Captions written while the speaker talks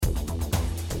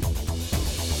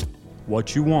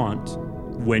what you want,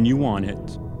 when you want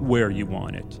it, where you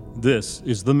want it. This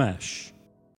is The Mesh.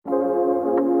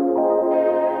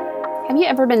 Have you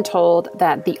ever been told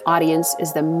that the audience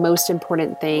is the most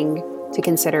important thing to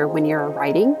consider when you're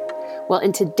writing? Well,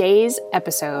 in today's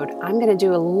episode, I'm going to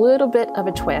do a little bit of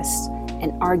a twist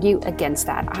and argue against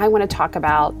that. I want to talk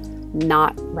about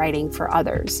not writing for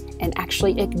others and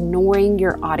actually ignoring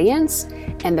your audience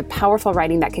and the powerful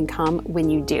writing that can come when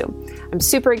you do. I'm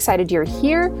super excited you're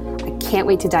here. I can't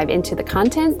wait to dive into the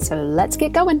content, so let's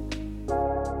get going.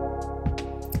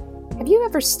 Have you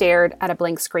ever stared at a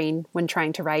blank screen when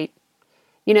trying to write?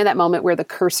 You know that moment where the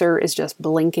cursor is just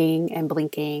blinking and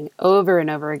blinking over and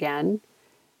over again,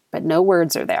 but no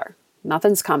words are there.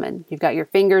 Nothing's coming. You've got your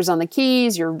fingers on the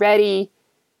keys, you're ready,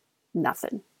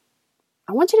 nothing.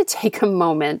 I want you to take a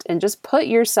moment and just put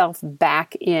yourself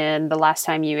back in the last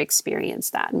time you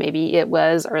experienced that. Maybe it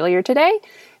was earlier today,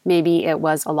 maybe it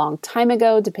was a long time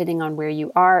ago, depending on where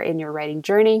you are in your writing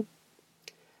journey.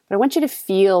 But I want you to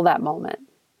feel that moment.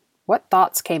 What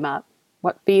thoughts came up?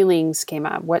 What feelings came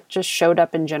up? What just showed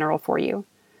up in general for you?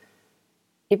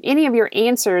 If any of your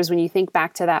answers when you think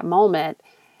back to that moment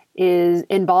is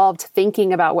involved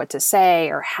thinking about what to say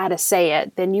or how to say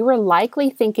it, then you were likely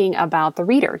thinking about the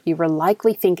reader. You were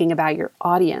likely thinking about your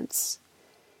audience.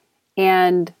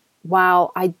 And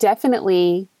while I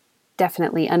definitely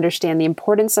understand the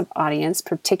importance of audience,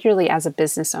 particularly as a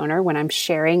business owner, when I'm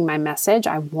sharing my message,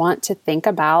 I want to think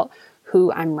about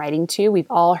who I'm writing to. We've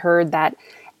all heard that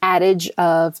adage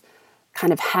of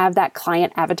kind of have that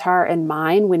client avatar in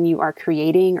mind when you are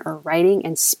creating or writing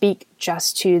and speak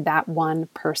just to that one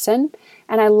person.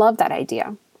 And I love that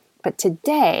idea. But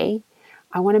today,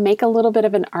 I want to make a little bit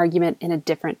of an argument in a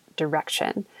different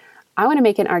direction. I want to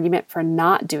make an argument for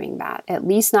not doing that, at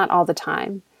least not all the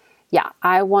time. Yeah,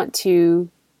 I want to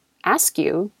ask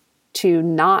you to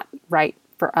not write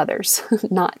for others,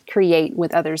 not create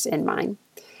with others in mind.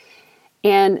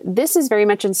 And this is very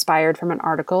much inspired from an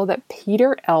article that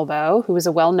Peter Elbow, who is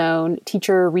a well-known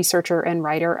teacher, researcher, and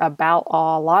writer about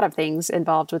a lot of things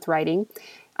involved with writing,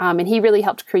 and he really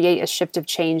helped create a shift of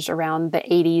change around the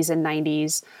 80s and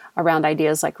 90s around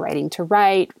ideas like writing to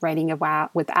write, writing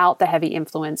without the heavy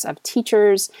influence of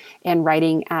teachers, and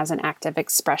writing as an act of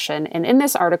expression. And in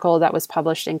this article that was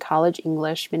published in College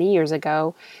English many years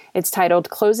ago, it's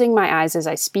titled "Closing My Eyes as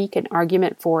I Speak, an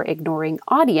Argument for Ignoring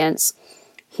Audience."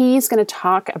 He's going to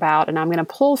talk about, and I'm going to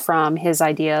pull from his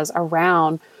ideas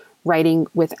around writing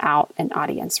without an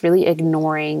audience, really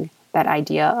ignoring that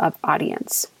idea of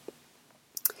audience.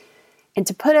 And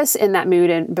to put us in that mood,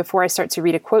 and before I start to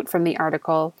read a quote from the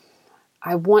article,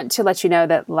 I want to let you know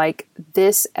that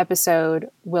this episode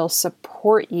will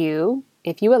support you,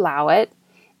 if you allow it,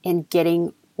 in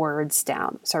getting words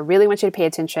down. So I really want you to pay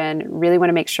attention, really want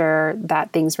to make sure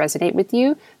that things resonate with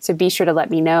you. So be sure to let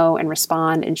me know and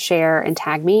respond and share and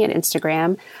tag me at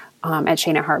Instagram at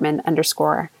Shana Hartman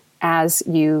 _ as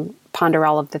you ponder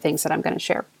all of the things that I'm going to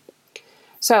share.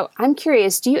 So I'm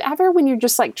curious, do you ever, when you're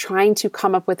just trying to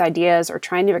come up with ideas or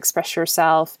trying to express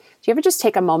yourself, do you ever just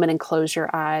take a moment and close your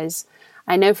eyes?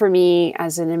 I know for me,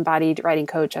 as an embodied writing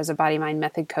coach, as a body mind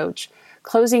method coach,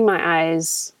 closing my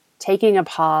eyes, taking a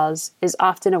pause is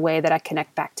often a way that I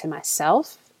connect back to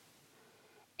myself.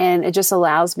 And it just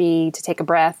allows me to take a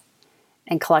breath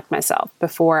and collect myself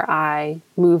before I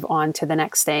move on to the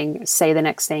next thing, say the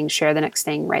next thing, share the next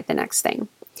thing, write the next thing.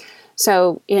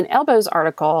 So in Elbow's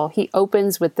article, he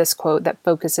opens with this quote that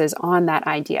focuses on that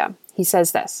idea. He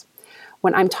says this: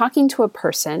 "When I'm talking to a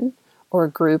person or a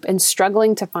group and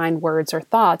struggling to find words or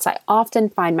thoughts, I often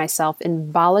find myself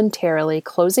involuntarily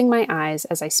closing my eyes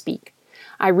as I speak.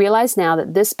 I realize now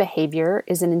that this behavior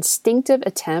is an instinctive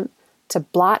attempt to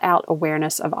blot out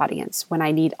awareness of audience when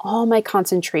I need all my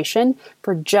concentration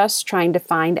for just trying to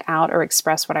find out or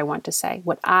express what I want to say,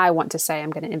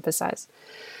 I'm going to emphasize.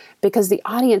 Because the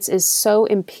audience is so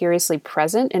imperiously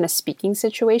present in a speaking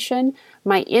situation,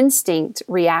 my instinct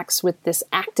reacts with this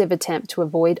active attempt to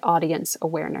avoid audience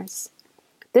awareness.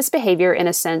 This behavior, in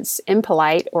a sense,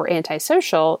 impolite or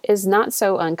antisocial, is not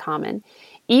so uncommon.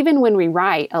 Even when we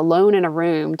write alone in a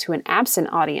room to an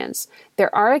absent audience,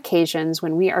 there are occasions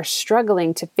when we are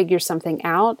struggling to figure something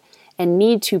out and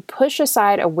need to push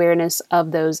aside awareness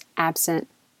of those absent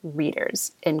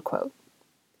readers," end quote.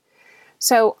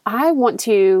 So I want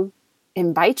to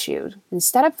invite you,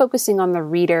 instead of focusing on the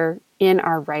reader in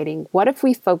our writing, what if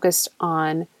we focused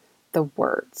on the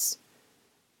words?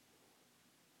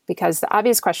 Because the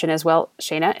obvious question is, well,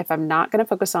 Shana, if I'm not going to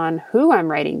focus on who I'm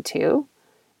writing to,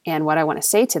 and what I want to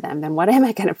say to them, then what am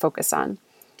I going to focus on?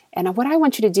 And what I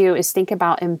want you to do is think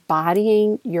about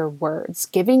embodying your words,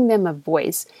 giving them a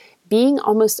voice, being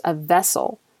almost a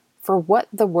vessel for what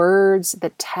the words,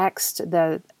 the text,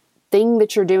 the thing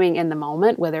that you're doing in the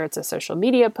moment, whether it's a social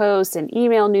media post, an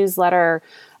email newsletter,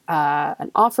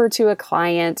 an offer to a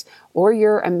client, or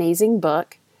your amazing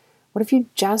book. What if you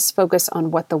just focus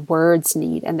on what the words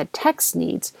need and the text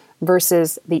needs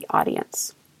versus the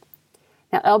audience?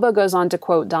 Now, Elbow goes on to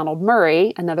quote Donald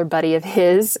Murray, another buddy of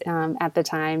his at the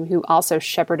time, who also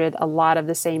shepherded a lot of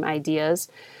the same ideas.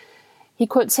 He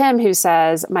quotes him, who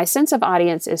says, "My sense of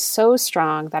audience is so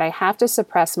strong that I have to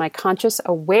suppress my conscious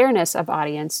awareness of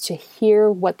audience to hear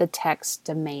what the text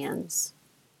demands."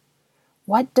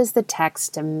 What does the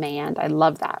text demand? I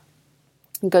love that.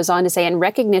 He goes on to say, in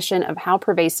recognition of how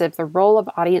pervasive the role of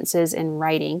audience is in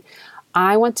writing,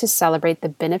 I want to celebrate the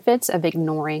benefits of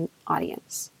ignoring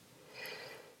audience.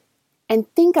 And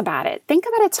think about it. Think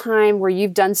about a time where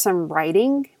you've done some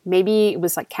writing. Maybe it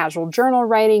was like casual journal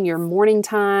writing, your morning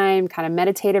time, kind of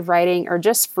meditative writing, or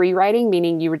just free writing,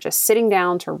 meaning you were just sitting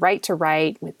down to write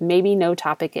with maybe no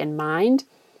topic in mind.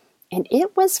 And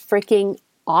it was freaking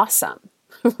awesome,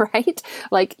 right?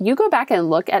 Like you go back and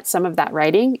look at some of that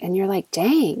writing and you're like,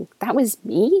 dang, that was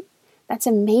me? That's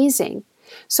amazing.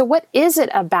 So what is it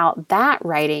about that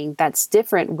writing that's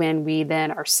different when we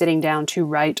then are sitting down to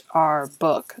write our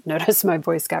book? Notice my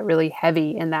voice got really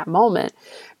heavy in that moment,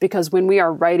 because when we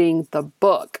are writing the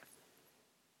book,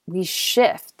 we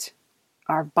shift,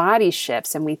 our body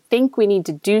shifts, and we think we need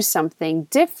to do something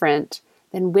different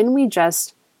than when we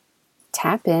just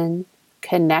tap in,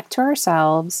 connect to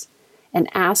ourselves, and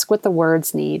ask what the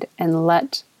words need and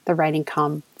let the writing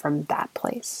come from that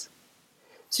place.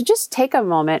 So just take a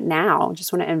moment now.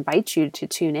 Just want to invite you to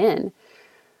tune in.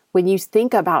 When you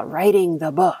think about writing the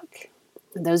book,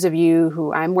 those of you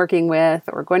who I'm working with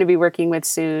or going to be working with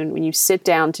soon, when you sit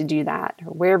down to do that,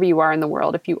 or wherever you are in the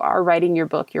world, if you are writing your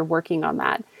book, you're working on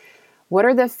that, what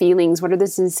are the feelings, what are the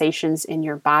sensations in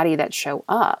your body that show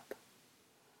up?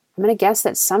 I'm going to guess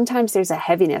that sometimes there's a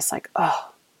heaviness, like,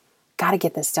 oh, got to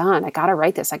get this done. I got to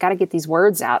write this. I got to get these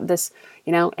words out. This,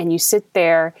 and you sit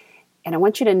there. And I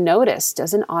want you to notice,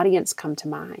 does an audience come to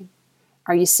mind?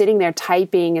 Are you sitting there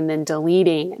typing and then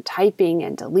deleting and typing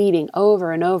and deleting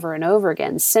over and over and over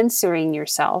again, censoring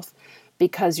yourself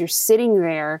because you're sitting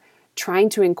there trying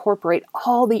to incorporate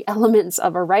all the elements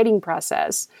of a writing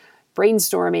process,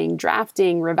 brainstorming,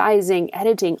 drafting, revising,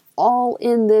 editing, all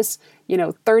in this,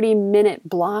 30-minute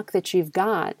block that you've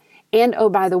got. And oh,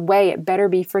 by the way, it better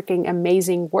be freaking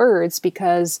amazing words,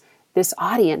 because this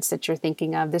audience that you're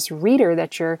thinking of, this reader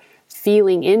that you're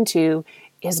feeling into,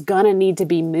 is gonna need to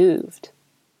be moved.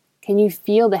 Can you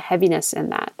feel the heaviness in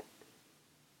that?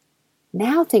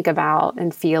 Now think about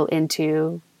and feel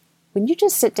into when you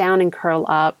just sit down and curl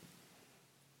up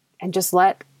and just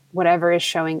let whatever is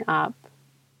showing up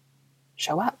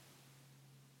show up.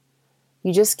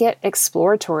 You just get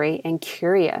exploratory and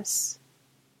curious.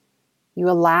 You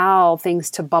allow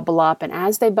things to bubble up, and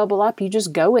as they bubble up, you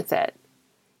just go with it.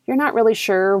 You're not really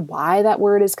sure why that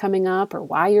word is coming up or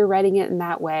why you're writing it in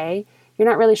that way. You're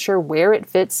not really sure where it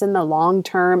fits in the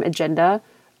long-term agenda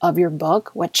of your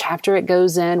book, what chapter it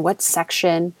goes in, what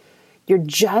section. You're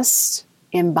just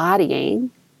embodying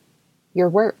your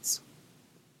words.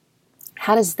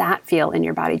 How does that feel in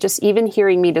your body? Just even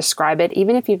hearing me describe it,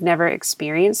 even if you've never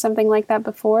experienced something like that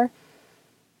before,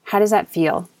 how does that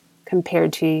feel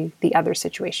compared to the other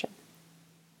situation?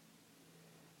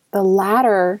 The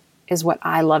latter is what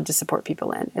I love to support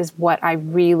people in, is what I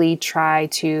really try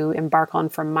to embark on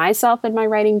for myself in my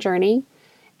writing journey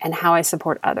and how I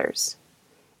support others.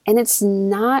 And it's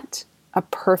not a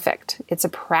perfect, it's a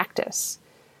practice,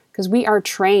 because we are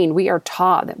trained, we are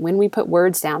taught that when we put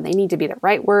words down, they need to be the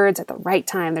right words at the right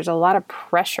time. There's a lot of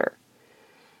pressure.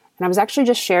 And I was actually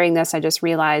just sharing this, I just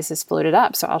realized this floated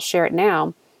up, so I'll share it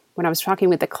now. When I was talking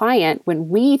with the client, when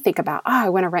we think about, I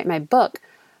want to write my book,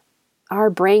 our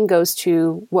brain goes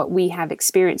to what we have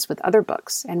experienced with other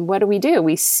books. And what do?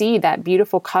 We see that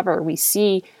beautiful cover. We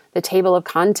see the table of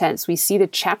contents. We see the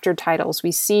chapter titles.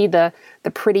 We see the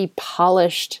pretty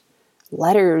polished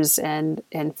letters and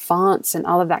fonts and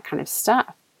all of that kind of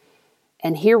stuff.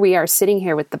 And here we are sitting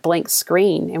here with the blank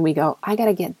screen and we go, I got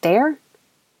to get there?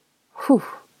 Whew.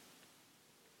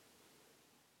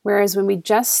 Whereas when we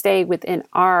just stay within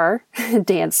our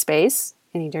dance space,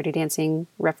 any Dirty Dancing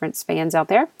reference fans out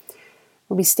there,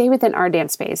 when we stay within our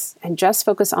dance space and just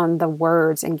focus on the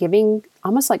words and giving,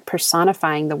 almost like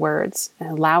personifying the words and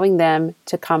allowing them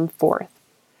to come forth,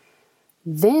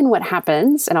 then what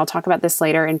happens, and I'll talk about this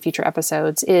later in future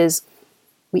episodes, is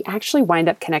we actually wind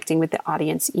up connecting with the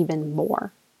audience even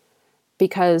more.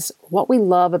 Because what we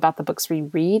love about the books we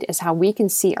read is how we can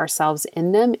see ourselves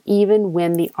in them even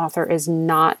when the author is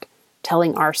not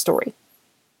telling our story,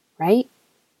 right?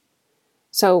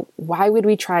 So why would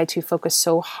we try to focus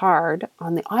so hard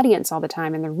on the audience all the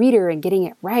time and the reader and getting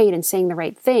it right and saying the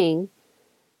right thing,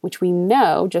 which we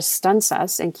know just stunts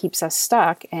us and keeps us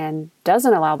stuck and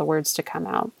doesn't allow the words to come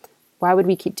out? Why would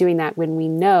we keep doing that when we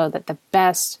know that the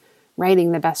best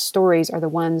writing, the best stories are the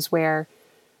ones where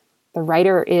the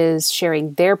writer is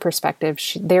sharing their perspective,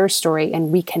 their story,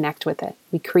 and we connect with it.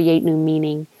 We create new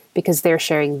meaning because they're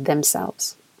sharing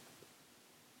themselves.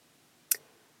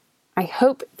 I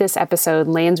hope this episode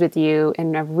lands with you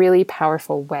in a really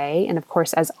powerful way. And of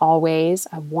course, as always,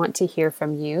 I want to hear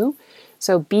from you.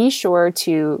 So be sure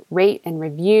to rate and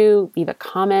review, leave a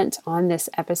comment on this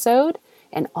episode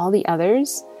and all the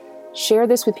others. Share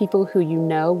this with people who you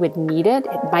know would need it.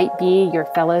 It might be your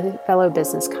fellow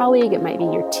business colleague. It might be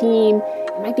your team.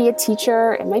 It might be a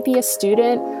teacher. It might be a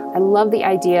student. I love the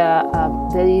idea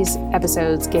of these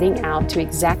episodes getting out to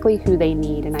exactly who they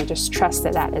need. And I just trust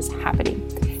that that is happening.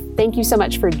 Thank you so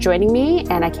much for joining me,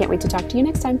 and I can't wait to talk to you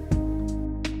next time.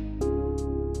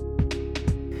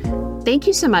 Thank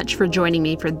you so much for joining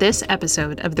me for this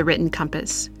episode of The Written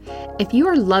Compass. If you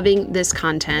are loving this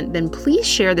content, then please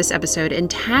share this episode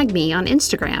and tag me on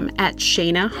Instagram at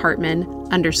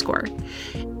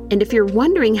 @ShaynaHartman_. And if you're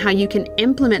wondering how you can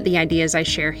implement the ideas I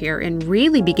share here and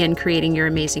really begin creating your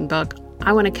amazing book,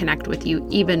 I want to connect with you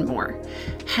even more.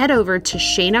 Head over to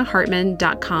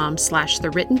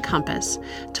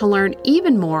shaynahartman.com/thewrittencompass to learn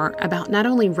even more about not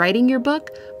only writing your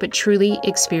book, but truly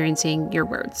experiencing your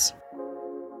words.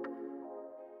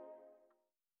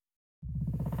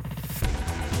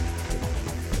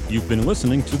 You've been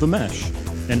listening to The Mesh,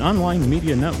 an online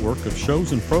media network of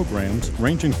shows and programs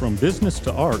ranging from business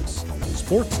to arts,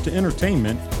 sports to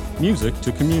entertainment, music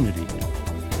to community.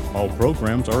 All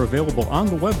programs are available on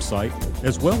the website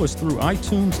as well as through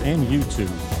iTunes and YouTube.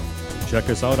 Check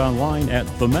us out online at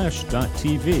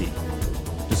themesh.tv.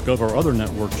 Discover other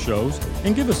network shows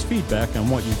and give us feedback on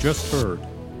what you just heard.